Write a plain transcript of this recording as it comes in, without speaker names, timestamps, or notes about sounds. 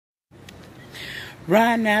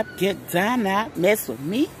Run up, get down up, mess with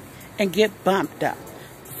me, and get bumped up.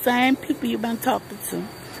 Same people you been talking to.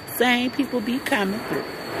 Same people be coming through.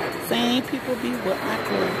 Same people be with my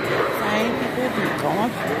crew. Same people be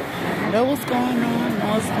going through. Know what's going on,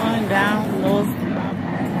 know what's going down, know what's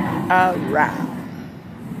around.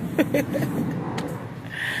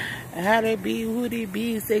 How they be, who they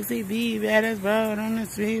be, sexy be, baddest broad on the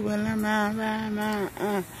street, well I'm out,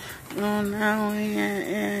 no, no,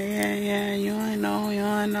 yeah, you ain't know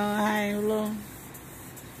how you look.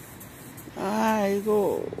 How you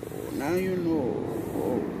go, now you know.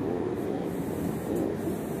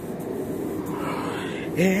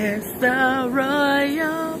 It's the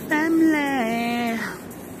royal family,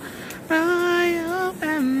 royal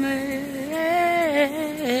family.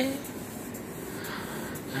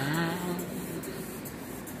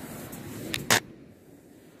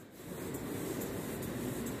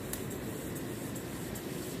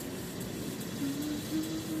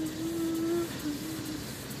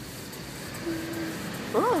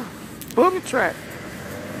 Oh, booby trap.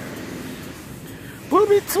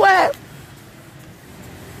 Booby twat.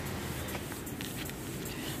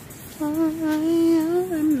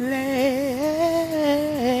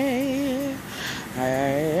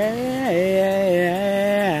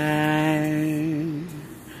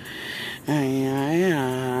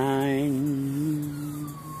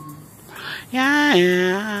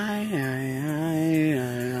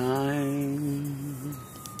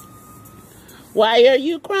 Why are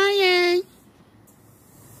you crying?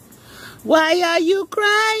 Why are you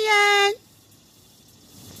crying?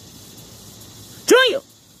 Junior!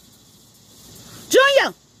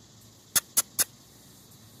 Junior!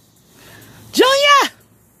 Junior!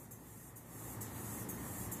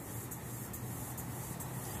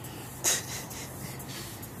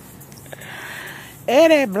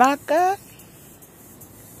 Eddie Blocker.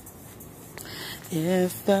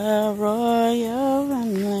 It's the royal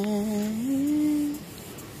family.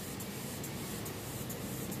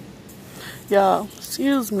 Y'all,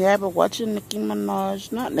 excuse me, I've been watching Nicki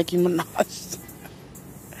Minaj. Not Nicki Minaj.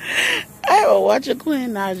 I've been watching Queen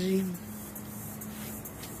Naji.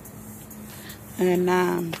 And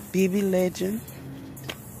BB Legend.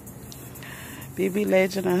 BB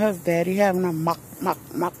Legend and her daddy having a mukbang.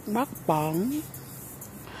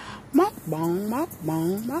 Mukbang.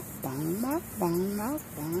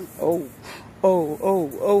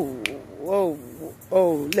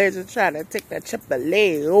 Oh, Legend trying to take that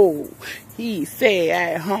Chipotle. Oh, he say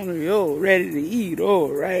I hungry. Oh, ready to eat. Oh,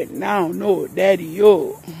 right now, no, daddy.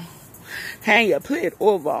 Oh, hang your plate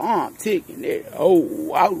over arm, taking it. Oh,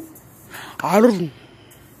 wow.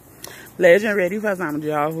 Legend ready for some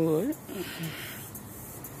jaw food.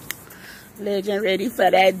 Legend ready for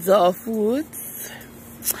that jaw food.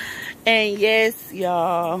 And yes,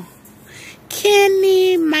 y'all,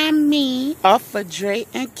 Kenny, mommy, off of Drake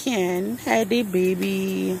and Ken had the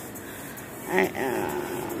baby. I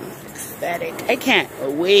am ecstatic. I can't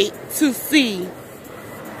wait to see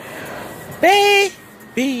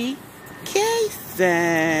baby Kason.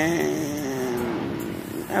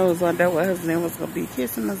 I was wondering what his name was going to be.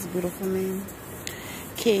 Kason is a beautiful name.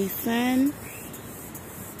 Kason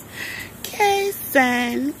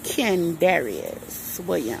Kendarius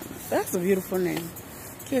Williams. That's a beautiful name.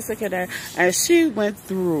 Kason Kendarius. And she went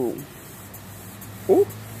through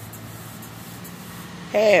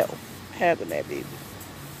hell having that baby.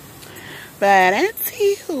 But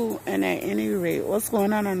anywho, and at any rate, what's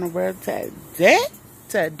going on in the world today?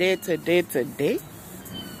 Today.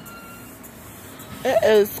 It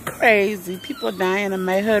is crazy. People dying in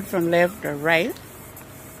my hood from left to right.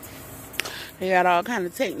 They got all kind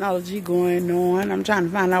of technology going on. I'm trying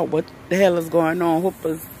to find out what the hell is going on. Hope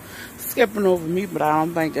is skipping over me, but I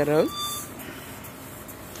don't think it is.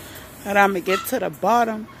 And I'm going to get to the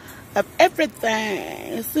bottom of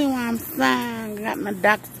everything. You see what I'm saying? Got my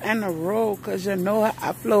ducks in a row, because you know how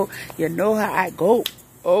I flow. You know how I go.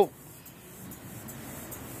 Oh.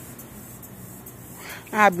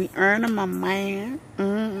 I be earning my man.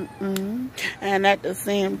 And at the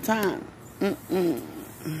same time.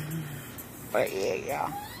 But yeah,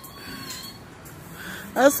 y'all.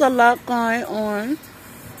 There's a lot going on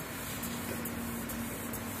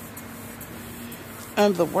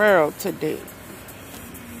in the world today.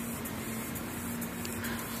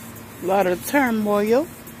 A lot of turmoil.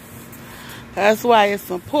 That's why it's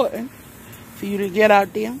important for you to get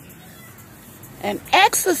out there and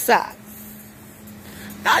exercise.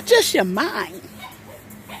 Not just your mind.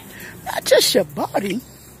 Not just your body.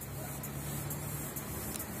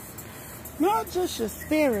 Not just your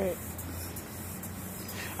spirit.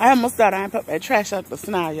 I almost thought I put my trash out the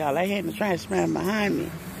snow, y'all. I had the trash man behind me.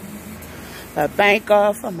 I thank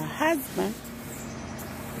God for my husband,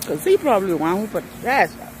 because he probably the one who put the trash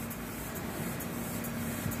out.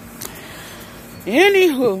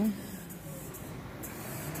 Anywho,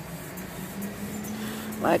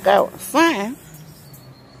 like I was saying,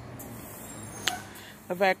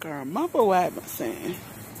 if I can remember what I was saying.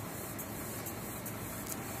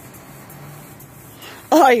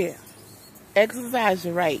 Oh yeah, exercise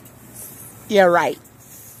your rights. Your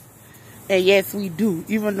rights. And yes, we do.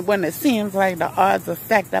 Even when it seems like the odds are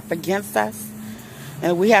stacked up against us,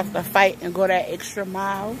 and we have to fight and go that extra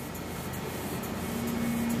mile.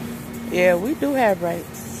 Yeah, we do have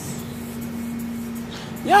rights.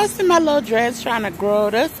 Y'all see my little dress trying to grow?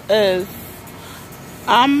 This is,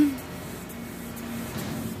 I'm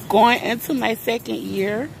going into my 2nd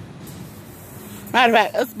year. Matter of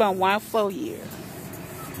fact, it's been 1 full year.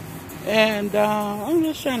 And I'm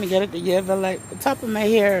just trying to get it together. Like, the top of my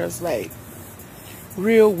hair is like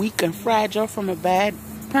real weak and fragile from a bad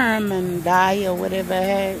perm and dye or whatever I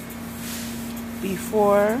had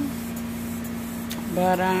before.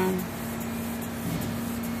 But I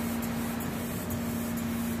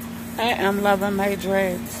am loving my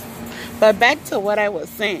dreads. But back to what I was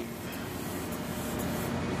saying.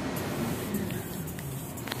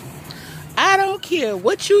 I don't care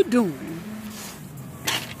what you doing.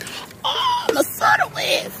 Oh, my son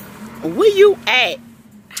with. Where you at?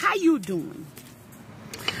 How you doing?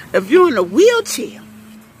 If you're in a wheelchair,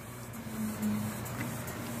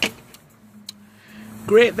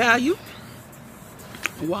 Great Value,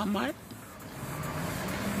 Walmart.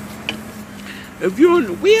 If you're in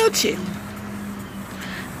a wheelchair,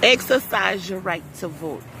 exercise your right to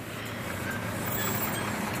vote.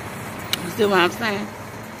 You see what I'm saying?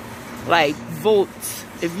 Like, vote.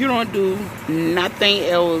 If you don't do nothing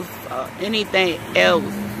else, anything else,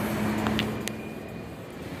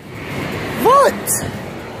 vote.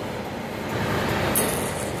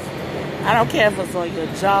 I don't care if it's on your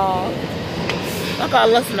job. Look all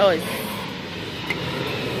this noise.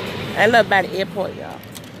 I live by the airport, y'all.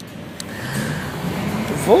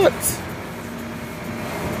 Vote.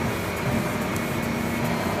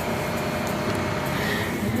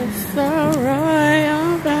 It's a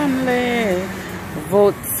royal family.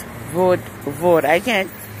 Vote, vote, vote. I can't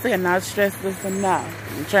say I'm not stressed this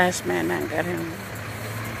enough. The trash man, I got him.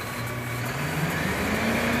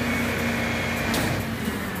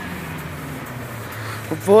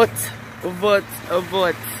 Vote, vote,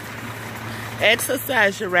 vote.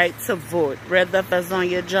 Exercise your right to vote, whether if it's on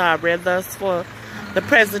your job, whether it's for the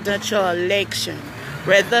presidential election,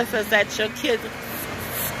 whether if it's at your kid's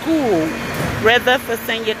school, whether if it's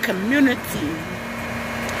in your community,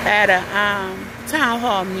 at a town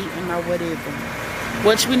hall meeting or whatever,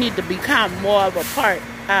 which we need to become more of a part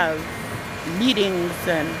of meetings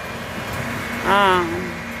and,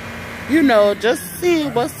 you know, just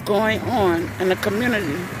seeing what's going on in the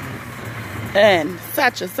community. And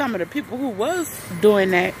such as some of the people who was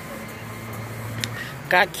doing that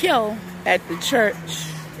got killed at the church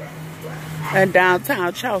in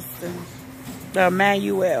downtown Charleston, the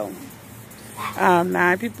Emmanuel.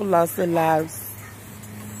 9 people lost their lives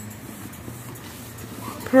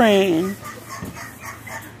praying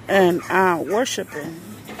and worshiping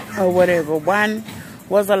or whatever. One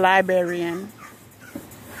was a librarian,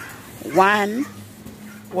 one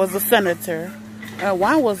was a senator, and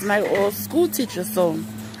one was my old school teacher. So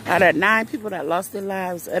out of 9 people that lost their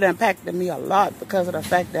lives, it impacted me a lot because of the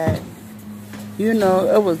fact that, you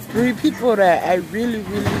know, it was 3 people that I really,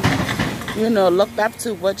 you know, looked up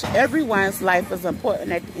to, which everyone's life is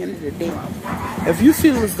important at the end of the day. If you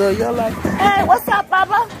feel as though you're like, hey, what's up,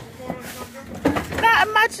 Baba? Not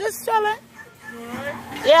much, just chilling.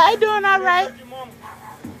 Yeah, I doing all right.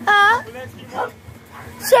 Huh?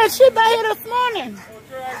 Shit, she by here this morning.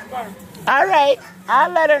 All right,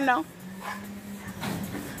 I'll let her know.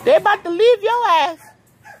 They about to leave your ass.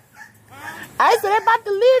 I said they about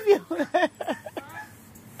to leave you.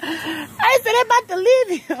 I said they about to leave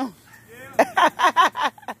you.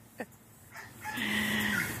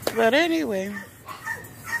 But anyway,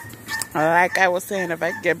 like I was saying, if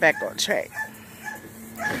I can get back on track,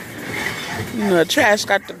 you know, trash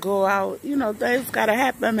got to go out. You know, things got to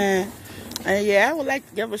happen, man. And yeah, I would like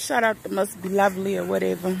to give a shout out to Must Be Lovely or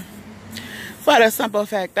whatever. For the simple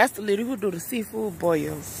fact, that's the lady who do the seafood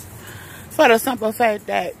boils. For the simple fact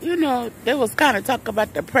that, you know, they was kind of talking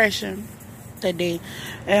about depression today.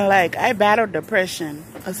 And like, I battled depression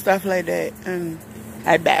and stuff like that. And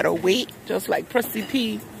I battle weight, just like Prissy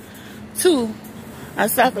P too,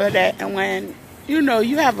 and stuff like that. And when, you know,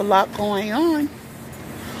 you have a lot going on,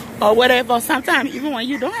 or whatever, sometimes even when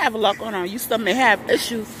you don't have a lot going on, you still may have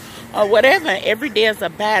issues or whatever. Every day is a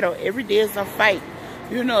battle. Every day is a fight.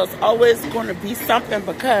 You know, it's always going to be something,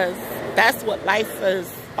 because that's what life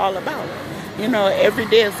is all about. You know, every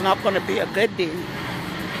day is not going to be a good day.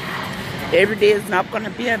 Every day is not going to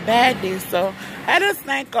be a bad day. So I just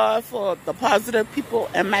thank God for the positive people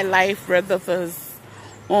in my life, whether it's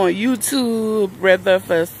on YouTube, whether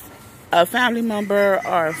it's a family member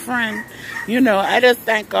or a friend. You know, I just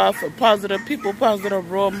thank God for positive people,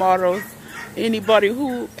 positive role models. Anybody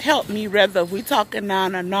who helped me, whether we talking now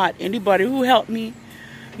or not, anybody who helped me,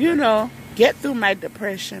 you know, get through my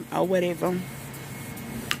depression or whatever.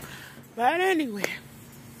 But anyway,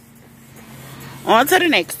 on to the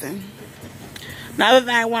next thing. Another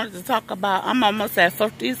thing I wanted to talk about, I'm almost at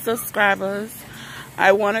 50 subscribers.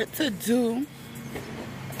 I wanted to do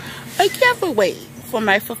a giveaway for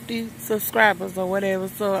my 50 subscribers or whatever.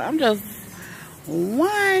 So I'm just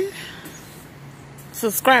one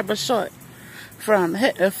subscriber short from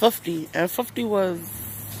hitting 50. And 50 was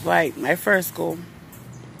like my first goal.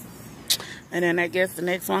 And then I guess the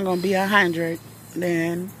next one gonna be 100.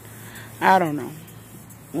 Then I don't know.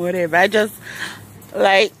 Whatever. I just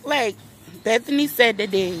like Bethany said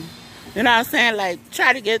today, you know what I'm saying? Like,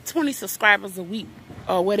 try to get 20 subscribers a week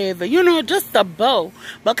or whatever. You know, just a bow.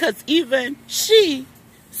 Because even she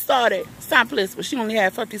started someplace where she only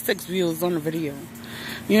had 56 views on the video.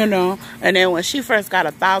 You know? And then when she first got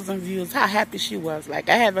 1,000 views, how happy she was. Like,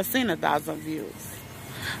 I haven't seen 1,000 views.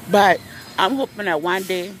 But I'm hoping that one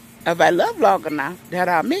day, if I live long enough, that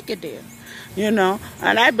I'll make it there. You know?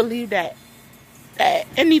 And I believe that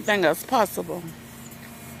anything is possible.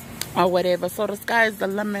 Or whatever. So the sky is the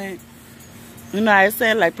limit. You know, I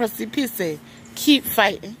say, like Percy P said, keep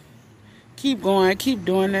fighting. Keep going. Keep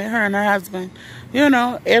doing it. Her and her husband. You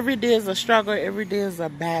know, every day is a struggle. Every day is a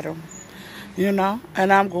battle. You know,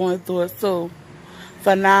 and I'm going through it. So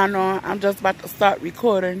from now on, I'm just about to start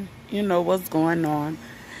recording, you know, what's going on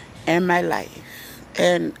in my life.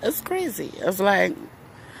 And it's crazy. It's like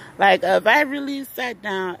if I really sat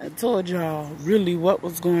down and told y'all really what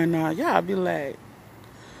was going on, y'all be like,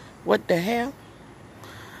 what the hell?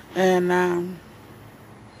 And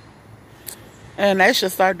I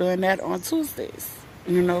should start doing that on Tuesdays,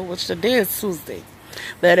 you know, which today is Tuesday.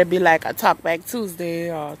 Let it be like a Talk Back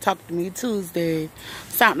Tuesday or Talk to Me Tuesday,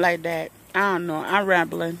 something like that. I don't know. I'm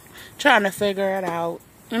rambling, trying to figure it out.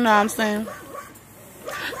 You know what I'm saying?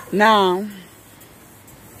 Now,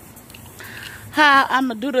 how I'm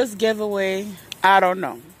going to do this giveaway, I don't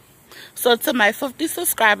know. So to my 50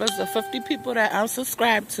 subscribers, the 50 people that I'm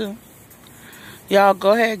subscribed to, y'all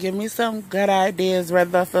go ahead, give me some good ideas,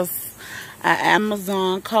 whether it's an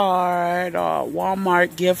Amazon card or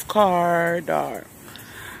Walmart gift card or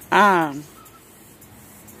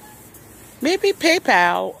maybe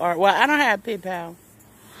PayPal, or, well, I don't have PayPal,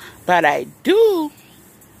 but I do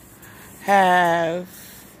have,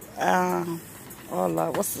 oh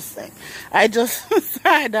Lord, what's this thing? I just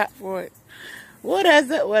signed up for it. What is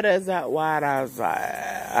it? What is that? What is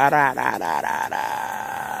that?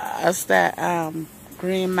 It's that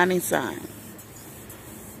green money sign.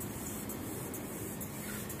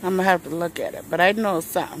 I'm gonna have to look at it, but I know it's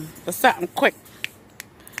something. It's something quick.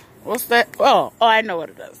 What's that? Oh, I know what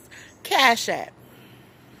it is. Cash App.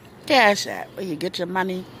 Cash App, where you get your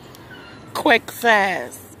money quick,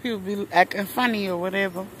 fast. People be acting funny or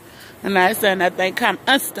whatever, and I said that thing come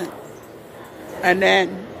instant, and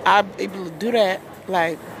then I'll be able to do that,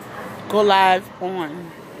 like go live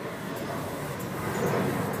on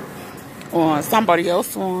somebody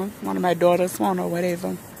else's phone, one of my daughter's phone or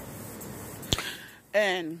whatever.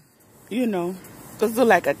 And, you know, just do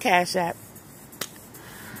like a Cash App.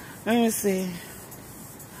 Let me see.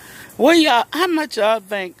 Well, y'all, how much y'all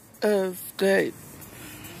think is good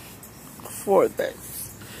for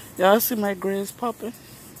this? Y'all see my grades popping?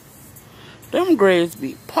 Them grades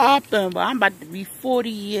be popping, but I'm about to be 40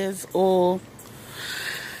 years old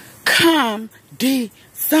come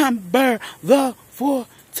December the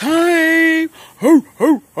 14th. Ho,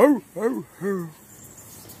 ho, ho, ho, ho.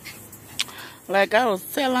 Like, I was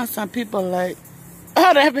telling some people, like,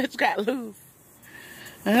 oh, that bitch got loose.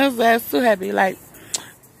 And his ass too happy, like,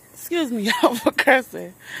 excuse me, y'all, for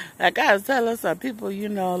cursing. Like, I was telling some people, you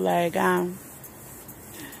know, like,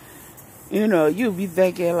 you know, you be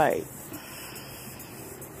thinking, like,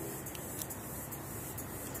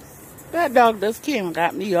 that dog just came and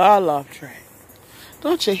got me all off track.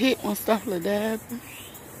 Don't you hate when stuff like that happens?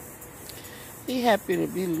 He happy to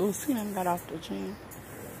be loose. He done got off the chain.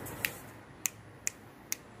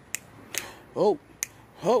 Oh,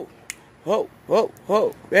 ho, Ho, ho,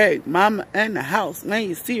 ho. Big mama in the house. When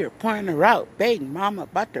you see her, point her out. Big mama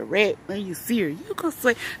about to red. When you see her, you gonna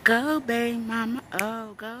say, go big mama,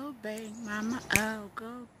 oh, go big mama, oh,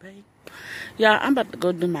 go big. Yeah, I'm about to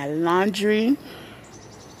go do my laundry.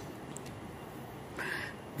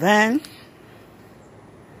 Then,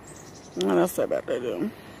 what else I about to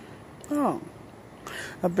do? Oh,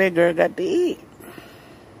 a big girl got to eat.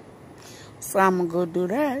 So I'm gonna go do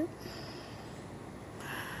that.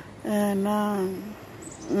 And,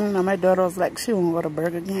 my daughter was like, she won't go to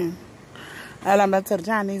Burger King. I went to the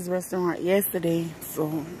Chinese restaurant yesterday,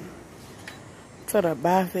 so to the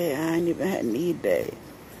buffet, I ain't even had to eat that.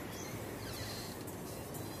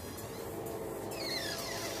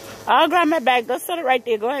 I'll grab my bag. Go set it right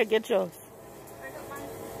there. Go ahead, get yours.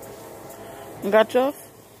 You got yours?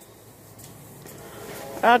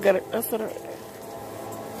 I'll get it. Let's set it right there.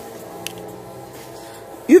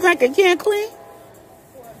 You think it can't clean?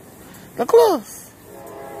 What? The clothes.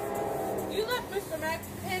 You left Mr. Max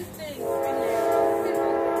pen things in there.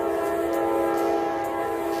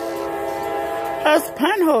 That's a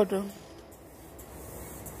pen holder.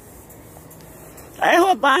 I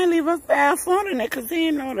hope I ain't leave us bad phone in it because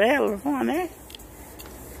he didn't know the hell the phone there.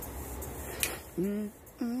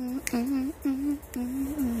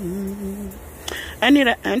 I need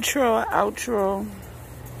an intro, an outro.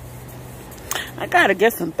 I gotta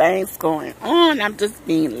get some things going on. I'm just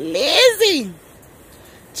being lazy.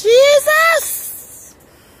 Jesus!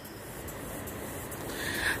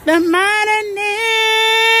 The mighty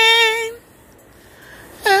name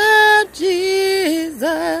of Jesus.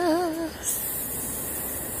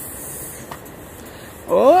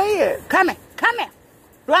 Oh yeah. Come here. Come here.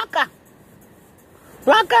 Blanca.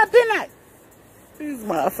 Blanca Peanut. These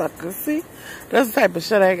motherfuckers, see? That's the type of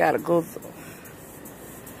shit I gotta go through.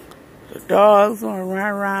 The dogs wanna run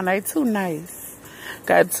around. They too nice.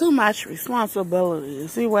 Got too much responsibility. You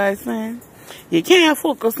see what I'm saying? You can't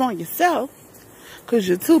focus on yourself because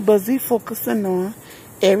you're too busy focusing on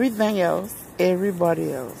everything else,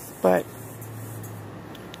 everybody else. But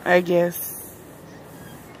I guess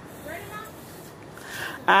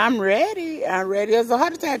I'm ready. I'm ready as a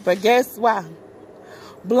heart attack. But guess what?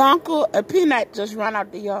 Blanca, a Peanut just ran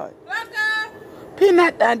out the yard. Blanca!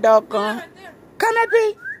 Peanut, that dog gone. Right there. Come here,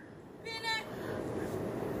 Pete. Peanut!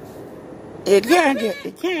 It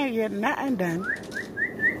can't get nothing done.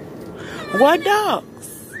 What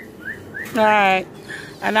dogs? Alright.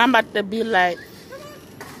 And I'm about to be like,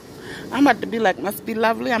 must be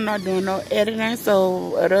lovely. I'm not doing no editing,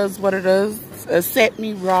 so it is what it is. Accept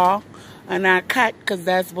me raw. And I cut because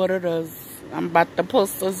that's what it is. I'm about to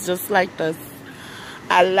post this just like this.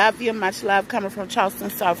 I love you. Much love coming from Charleston,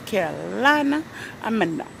 South Carolina. I'm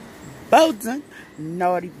in the building.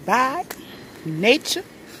 Naughty by nature.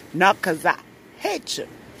 Not because I hate you.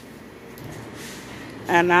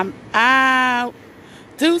 And I'm out.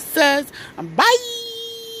 Deuces. Bye.